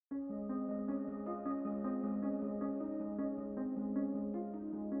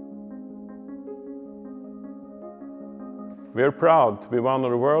We are proud to be one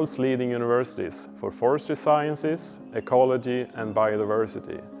of the world's leading universities for forestry sciences, ecology and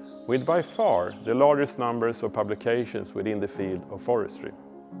biodiversity, with by far the largest numbers of publications within the field of forestry.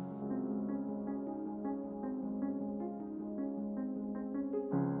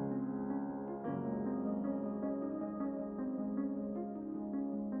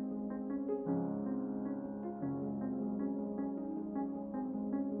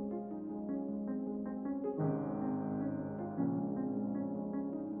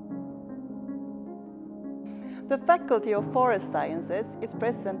 The Faculty of Forest Sciences is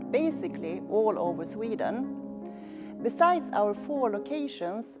present basically all over Sweden. Besides our 4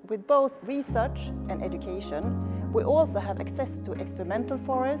 locations with both research and education, we also have access to experimental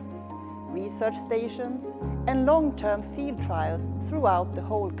forests, research stations and long-term field trials throughout the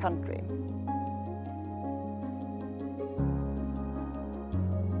whole country.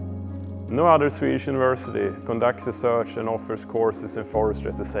 No other Swedish university conducts research and offers courses in forestry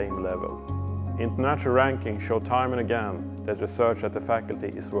at the same level. International rankings show time and again that research at the faculty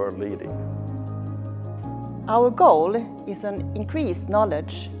is world-leading. Our goal is an increased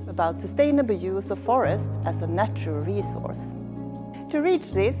knowledge about sustainable use of forest as a natural resource. To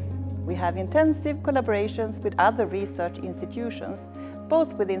reach this, we have intensive collaborations with other research institutions,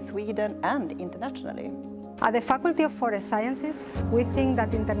 both within Sweden and internationally. At the Faculty of Forest Sciences, we think that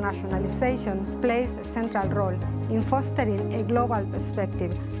internationalization plays a central role in fostering a global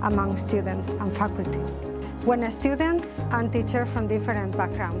perspective among students and faculty. When students and teachers from different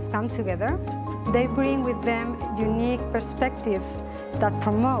backgrounds come together, they bring with them unique perspectives that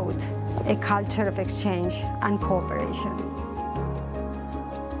promote a culture of exchange and cooperation.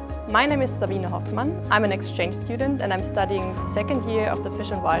 My name is Sabine Hoffmann. I'm an exchange student and I'm studying the 2nd year of the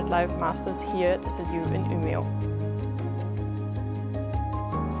Fish and Wildlife Masters here at SLU in Umeå.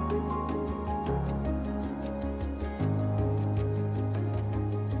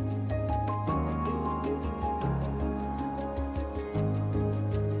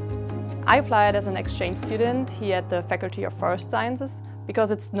 I applied as an exchange student here at the Faculty of Forest Sciences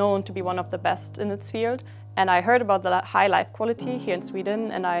because it's known to be one of the best in its field, and I heard about the high life quality here in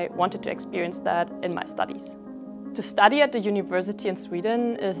Sweden and I wanted to experience that in my studies. To study at the university in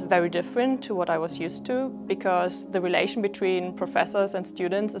Sweden is very different to what I was used to because the relation between professors and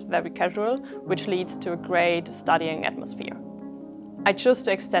students is very casual, which leads to a great studying atmosphere. I chose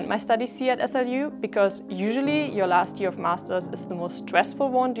to extend my studies here at SLU because usually your last year of masters is the most stressful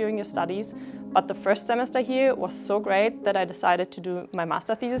one during your studies, but the first semester here was so great that I decided to do my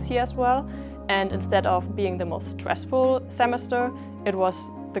master thesis here as well, and instead of being the most stressful semester, it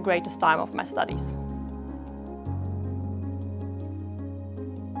was the greatest time of my studies.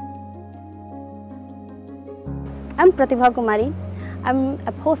 I'm Pratibha Kumari. I'm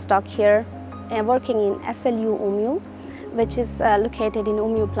a postdoc here working in SLU Umeå, which is located in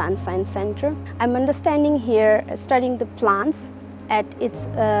Umeå Plant Science Center. I'm studying the plants at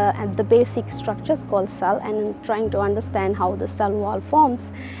the basic structures called cell and trying to understand how the cell wall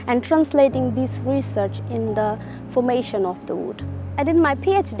forms and translating this research in the formation of the wood. I did my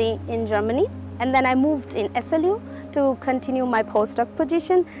PhD in Germany and then I moved in SLU to continue my postdoc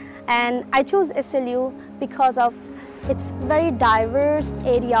position, and I chose SLU because of its very diverse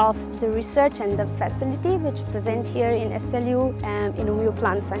area of the research and the facility which present here in SLU and in Umeå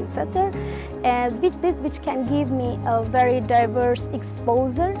Plant Science Center, which can give me a very diverse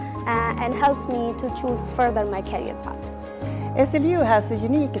exposure and helps me to choose further my career path. SLU has a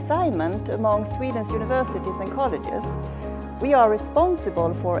unique assignment among Sweden's universities and colleges. We are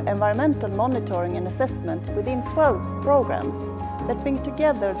responsible for environmental monitoring and assessment within 12 programs that bring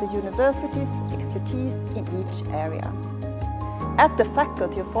together the university's expertise in each area. At the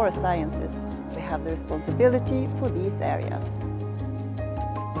Faculty of Forest Sciences, we have the responsibility for these areas.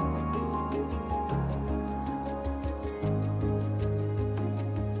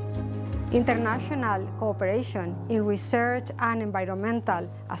 International cooperation in research and environmental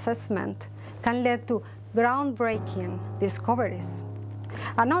assessment can lead to groundbreaking discoveries.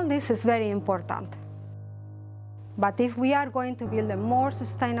 And all this is very important. But if we are going to build a more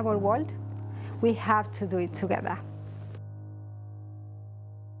sustainable world, we have to do it together.